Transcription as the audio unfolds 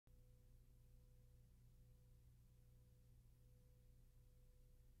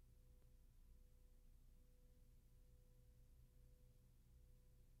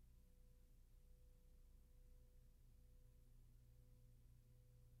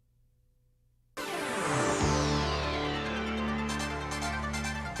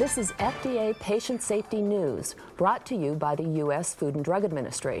This is FDA Patient Safety News, brought to you by the U.S. Food and Drug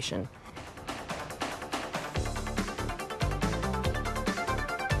Administration.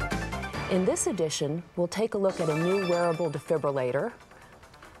 In this edition, we'll take a look at a new wearable defibrillator,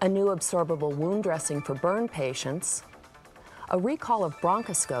 a new absorbable wound dressing for burn patients, a recall of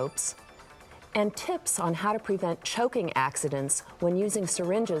bronchoscopes, and tips on how to prevent choking accidents when using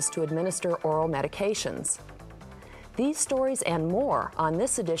syringes to administer oral medications. These stories and more on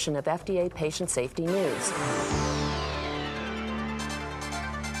this edition of FDA Patient Safety News.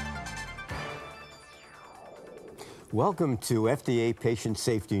 Welcome to FDA Patient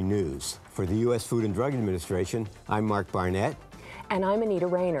Safety News. For the U.S. Food and Drug Administration, I'm Mark Barnett. And I'm Anita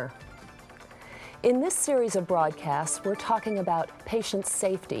Rayner. In this series of broadcasts, we're talking about patient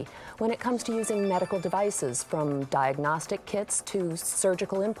safety when it comes to using medical devices, from diagnostic kits to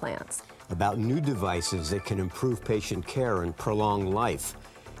surgical implants. About new devices that can improve patient care and prolong life.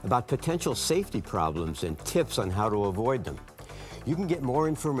 About potential safety problems and tips on how to avoid them. You can get more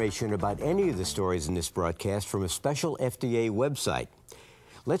information about any of the stories in this broadcast from a special FDA website.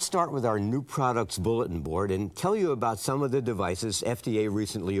 Let's start with our new products bulletin board and tell you about some of the devices FDA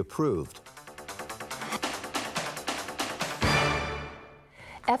recently approved.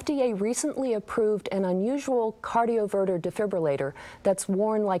 FDA recently approved an unusual cardioverter defibrillator that's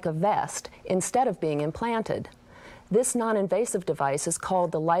worn like a vest instead of being implanted. This non-invasive device is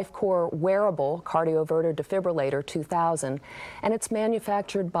called the LifeCore Wearable Cardioverter Defibrillator 2000, and it's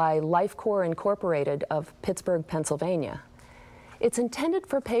manufactured by LifeCore Incorporated of Pittsburgh, Pennsylvania. It's intended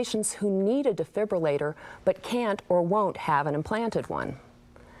for patients who need a defibrillator but can't or won't have an implanted one.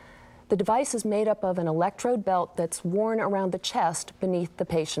 The device is made up of an electrode belt that's worn around the chest beneath the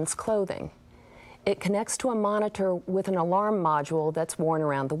patient's clothing. It connects to a monitor with an alarm module that's worn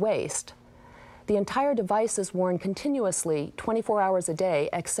around the waist. The entire device is worn continuously 24 hours a day,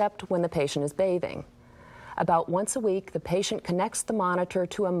 except when the patient is bathing. About once a week, the patient connects the monitor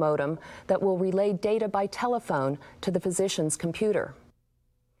to a modem that will relay data by telephone to the physician's computer.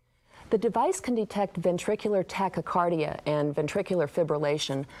 The device can detect ventricular tachycardia and ventricular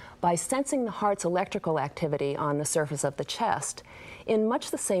fibrillation by sensing the heart's electrical activity on the surface of the chest in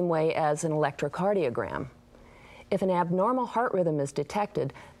much the same way as an electrocardiogram. If an abnormal heart rhythm is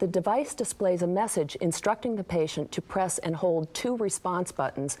detected, the device displays a message instructing the patient to press and hold two response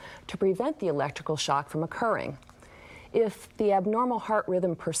buttons to prevent the electrical shock from occurring. If the abnormal heart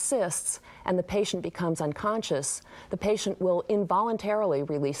rhythm persists and the patient becomes unconscious, the patient will involuntarily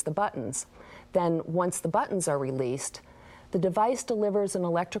release the buttons. Then, once the buttons are released, the device delivers an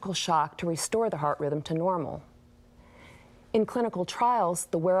electrical shock to restore the heart rhythm to normal. In clinical trials,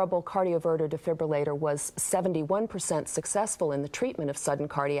 the wearable cardioverter defibrillator was 71% successful in the treatment of sudden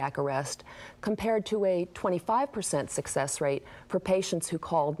cardiac arrest, compared to a 25% success rate for patients who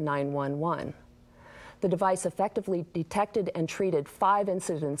called 911. The device effectively detected and treated 5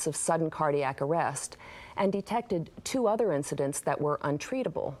 incidents of sudden cardiac arrest and detected 2 other incidents that were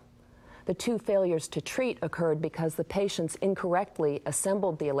untreatable. The 2 failures to treat occurred because the patients incorrectly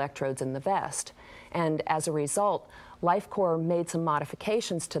assembled the electrodes in the vest, and as a result, LifeCore made some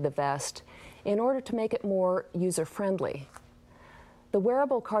modifications to the vest in order to make it more user-friendly. The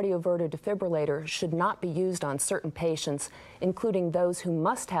wearable cardioverter defibrillator should not be used on certain patients, including those who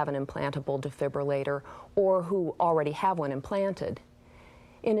must have an implantable defibrillator or who already have one implanted.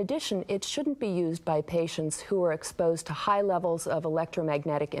 In addition, it shouldn't be used by patients who are exposed to high levels of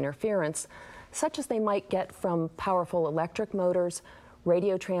electromagnetic interference, such as they might get from powerful electric motors,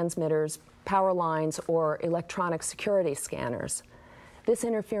 radio transmitters, power lines, or electronic security scanners. This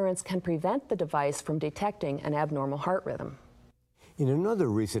interference can prevent the device from detecting an abnormal heart rhythm. In another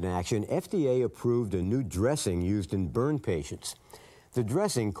recent action, FDA approved a new dressing used in burn patients. The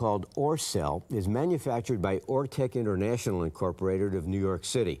dressing, called Orcell, is manufactured by Ortec International Incorporated of New York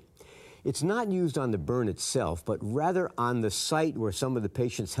City. It's not used on the burn itself, but rather on the site where some of the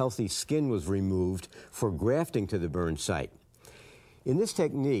patient's healthy skin was removed for grafting to the burn site. In this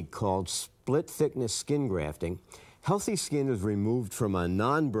technique, called split-thickness skin grafting, healthy skin is removed from a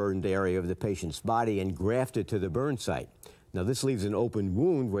non-burned area of the patient's body and grafted to the burn site. Now, this leaves an open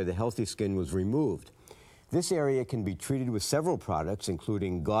wound where the healthy skin was removed. This area can be treated with several products,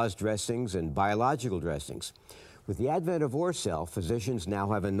 including gauze dressings and biological dressings. With the advent of Orcell, physicians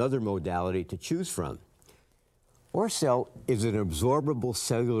now have another modality to choose from. Orcell is an absorbable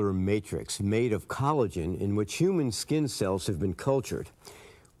cellular matrix made of collagen in which human skin cells have been cultured.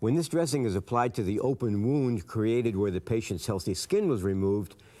 When this dressing is applied to the open wound created where the patient's healthy skin was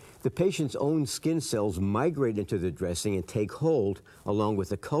removed, the patient's own skin cells migrate into the dressing and take hold along with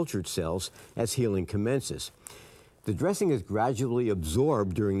the cultured cells as healing commences. The dressing is gradually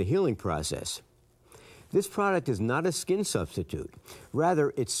absorbed during the healing process. This product is not a skin substitute.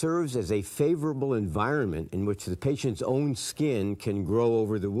 Rather, it serves as a favorable environment in which the patient's own skin can grow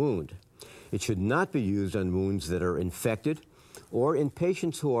over the wound. It should not be used on wounds that are infected or in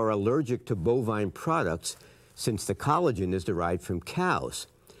patients who are allergic to bovine products, since the collagen is derived from cows.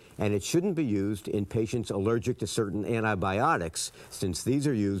 And it shouldn't be used in patients allergic to certain antibiotics, since these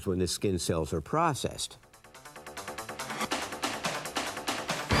are used when the skin cells are processed.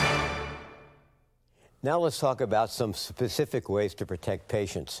 Now let's talk about some specific ways to protect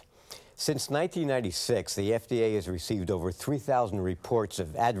patients. Since 1996, the FDA has received over 3,000 reports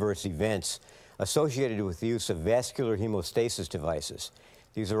of adverse events associated with the use of vascular hemostasis devices.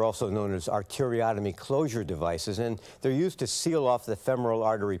 These are also known as arteriotomy closure devices, and they're used to seal off the femoral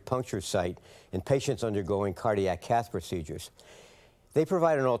artery puncture site in patients undergoing cardiac cath procedures. They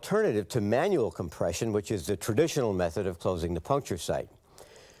provide an alternative to manual compression, which is the traditional method of closing the puncture site.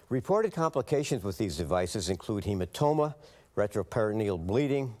 Reported complications with these devices include hematoma, retroperitoneal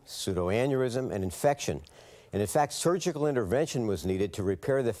bleeding, pseudoaneurysm, and infection. And in fact, surgical intervention was needed to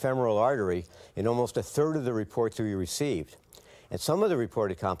repair the femoral artery in almost a third of the reports we received. And some of the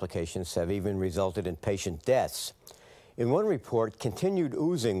reported complications have even resulted in patient deaths. In one report, continued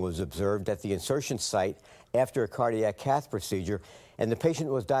oozing was observed at the insertion site after a cardiac cath procedure, and the patient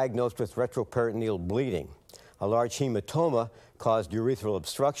was diagnosed with retroperitoneal bleeding. A large hematoma caused urethral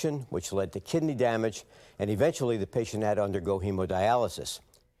obstruction, which led to kidney damage, and eventually the patient had to undergo hemodialysis.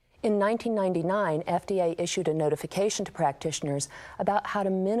 In 1999, FDA issued a notification to practitioners about how to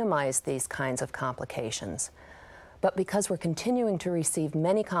minimize these kinds of complications. But because we're continuing to receive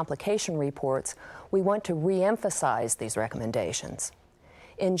many complication reports, we want to re-emphasize these recommendations.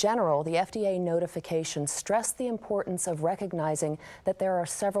 In general, the FDA notification stressed the importance of recognizing that there are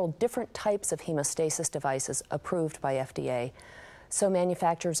several different types of hemostasis devices approved by FDA, so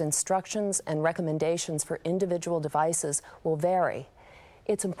manufacturers' instructions and recommendations for individual devices will vary.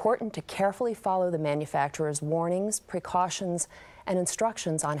 It's important to carefully follow the manufacturer's warnings, precautions, and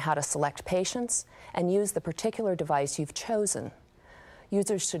instructions on how to select patients and use the particular device you've chosen.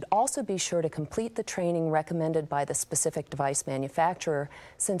 Users should also be sure to complete the training recommended by the specific device manufacturer,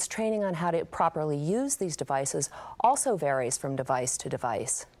 since training on how to properly use these devices also varies from device to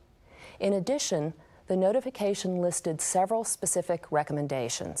device. In addition, the notification listed several specific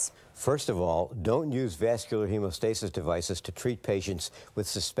recommendations. First of all, don't use vascular hemostasis devices to treat patients with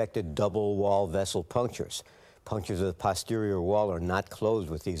suspected double wall vessel punctures. Punctures of the posterior wall are not closed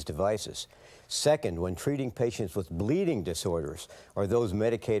with these devices. Second, when treating patients with bleeding disorders or those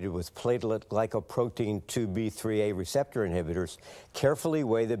medicated with platelet glycoprotein 2B3A receptor inhibitors, carefully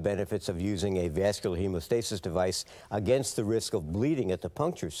weigh the benefits of using a vascular hemostasis device against the risk of bleeding at the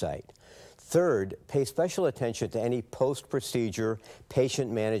puncture site. Third, pay special attention to any post-procedure patient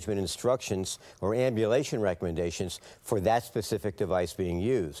management instructions or ambulation recommendations for that specific device being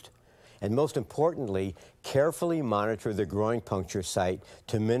used. And most importantly, carefully monitor the groin puncture site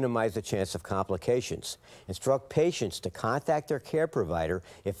to minimize the chance of complications. Instruct patients to contact their care provider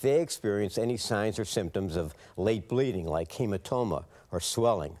if they experience any signs or symptoms of late bleeding, like hematoma or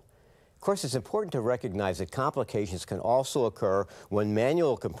swelling. Of course, it's important to recognize that complications can also occur when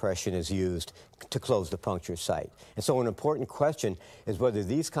manual compression is used to close the puncture site. And so an important question is whether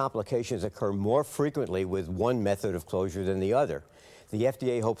these complications occur more frequently with one method of closure than the other. The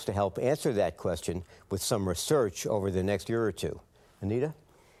FDA hopes to help answer that question with some research over the next year or two. Anita?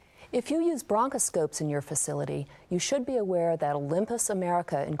 If you use bronchoscopes in your facility, you should be aware that Olympus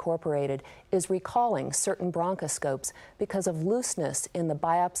America Incorporated is recalling certain bronchoscopes because of looseness in the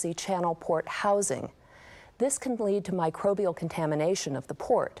biopsy channel port housing. This can lead to microbial contamination of the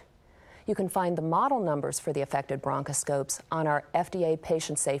port. You can find the model numbers for the affected bronchoscopes on our FDA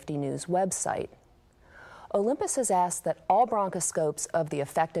Patient Safety News website. Olympus has asked that all bronchoscopes of the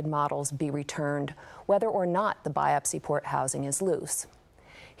affected models be returned, whether or not the biopsy port housing is loose.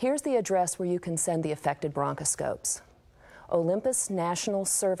 Here's the address where you can send the affected bronchoscopes: Olympus National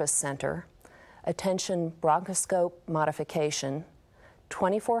Service Center, attention bronchoscope modification,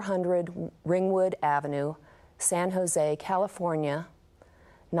 2400 Ringwood Avenue, San Jose, California,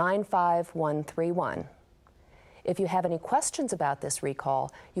 95131. If you have any questions about this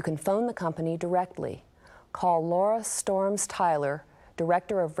recall, you can phone the company directly. Call Laura Storms Tyler,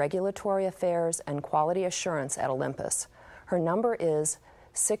 Director of Regulatory Affairs and Quality Assurance at Olympus. Her number is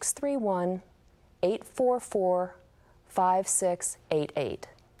 631-844-5688.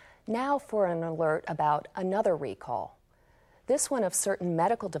 Now for an alert about another recall. This one of certain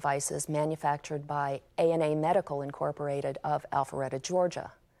medical devices manufactured by A&A Medical Incorporated of Alpharetta,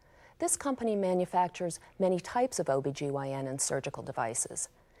 Georgia. This company manufactures many types of OBGYN and surgical devices.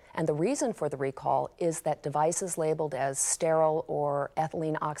 And the reason for the recall is that devices labeled as sterile or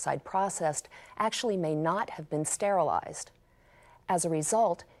ethylene oxide processed actually may not have been sterilized. As a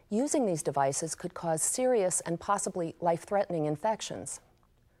result, using these devices could cause serious and possibly life-threatening infections.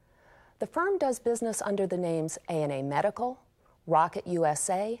 The firm does business under the names A&A Medical, Rocket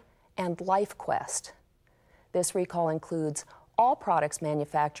USA, and LifeQuest. This recall includes all products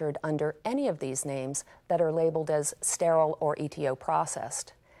manufactured under any of these names that are labeled as sterile or ETO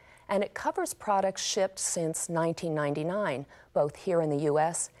processed. And it covers products shipped since 1999, both here in the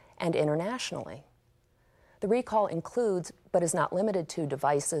U.S. and internationally. The recall includes, but is not limited to,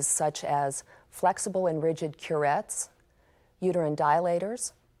 devices such as flexible and rigid curettes, uterine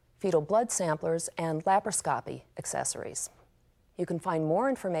dilators, fetal blood samplers, and laparoscopy accessories. You can find more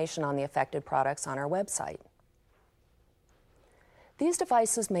information on the affected products on our website. These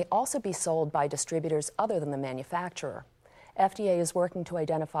devices may also be sold by distributors other than the manufacturer. FDA is working to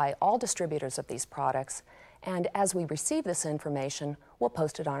identify all distributors of these products, and as we receive this information, we'll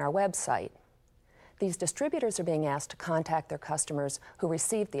post it on our website. These distributors are being asked to contact their customers who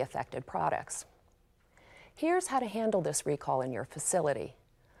received the affected products. Here's how to handle this recall in your facility.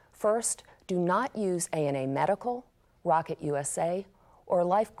 First, do not use A&A Medical, Rocket USA, or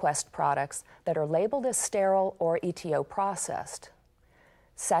LifeQuest products that are labeled as sterile or ETO processed.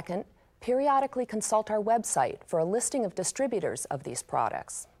 Second, periodically consult our website for a listing of distributors of these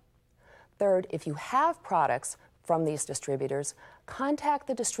products. Third, if you have products from these distributors, contact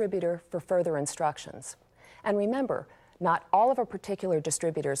the distributor for further instructions. And remember, not all of a particular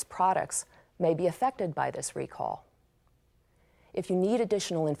distributor's products may be affected by this recall. If you need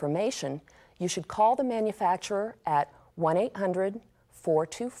additional information, you should call the manufacturer at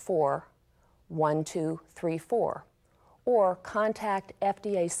 1-800-424-1234 or contact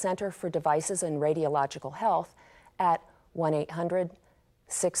FDA Center for Devices and Radiological Health at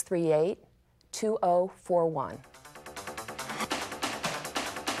 1-800-638-2041.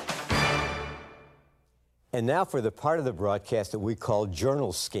 And now for the part of the broadcast that we call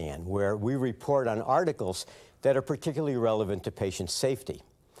Journal Scan, where we report on articles that are particularly relevant to patient safety.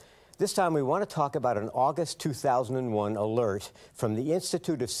 This time we want to talk about an August 2001 alert from the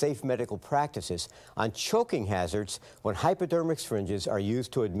Institute of Safe Medical Practices on choking hazards when hypodermic syringes are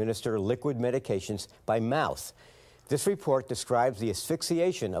used to administer liquid medications by mouth. This report describes the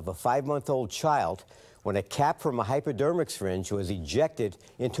asphyxiation of a 5-month-old child when a cap from a hypodermic syringe was ejected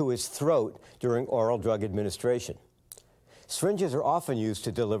into his throat during oral drug administration. Syringes are often used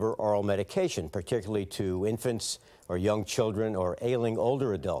to deliver oral medication, particularly to infants or young children or ailing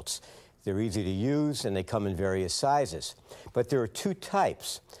older adults. They're easy to use and they come in various sizes. But there are two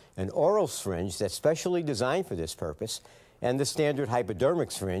types: an oral syringe that's specially designed for this purpose and the standard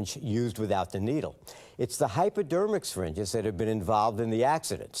hypodermic syringe used without the needle. It's the hypodermic syringes that have been involved in the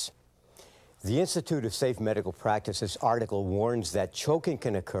accidents. The Institute of Safe Medical Practices article warns that choking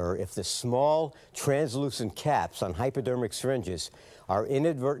can occur if the small, translucent caps on hypodermic syringes are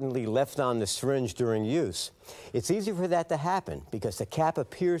inadvertently left on the syringe during use. It's easy for that to happen because the cap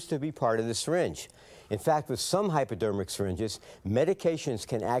appears to be part of the syringe. In fact, with some hypodermic syringes, medications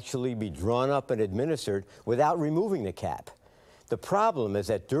can actually be drawn up and administered without removing the cap. The problem is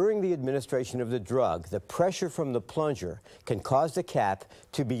that during the administration of the drug, the pressure from the plunger can cause the cap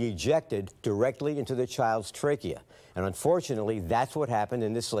to be ejected directly into the child's trachea. And unfortunately, that's what happened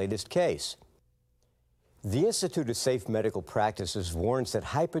in this latest case. The Institute of Safe Medical Practices warns that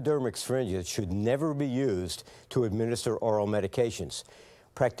hypodermic syringes should never be used to administer oral medications.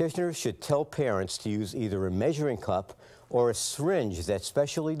 Practitioners should tell parents to use either a measuring cup or a syringe that's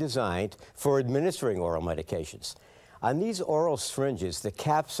specially designed for administering oral medications. On these oral syringes, the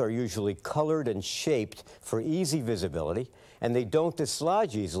caps are usually colored and shaped for easy visibility, and they don't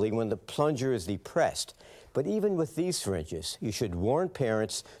dislodge easily when the plunger is depressed. But even with these syringes, you should warn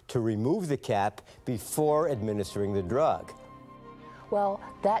parents to remove the cap before administering the drug. Well,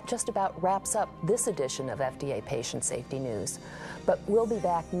 that just about wraps up this edition of FDA Patient Safety News. But we'll be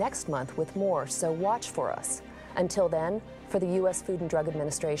back next month with more, so watch for us. Until then, for the U.S. Food and Drug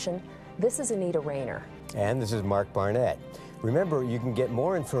Administration, this is Anita Rayner. And this is Mark Barnett. Remember, you can get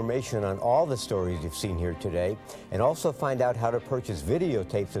more information on all the stories you've seen here today and also find out how to purchase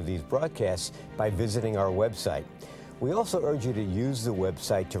videotapes of these broadcasts by visiting our website. We also urge you to use the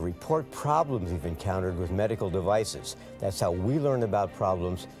website to report problems you've encountered with medical devices. That's how we learn about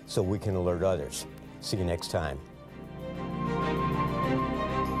problems so we can alert others. See you next time.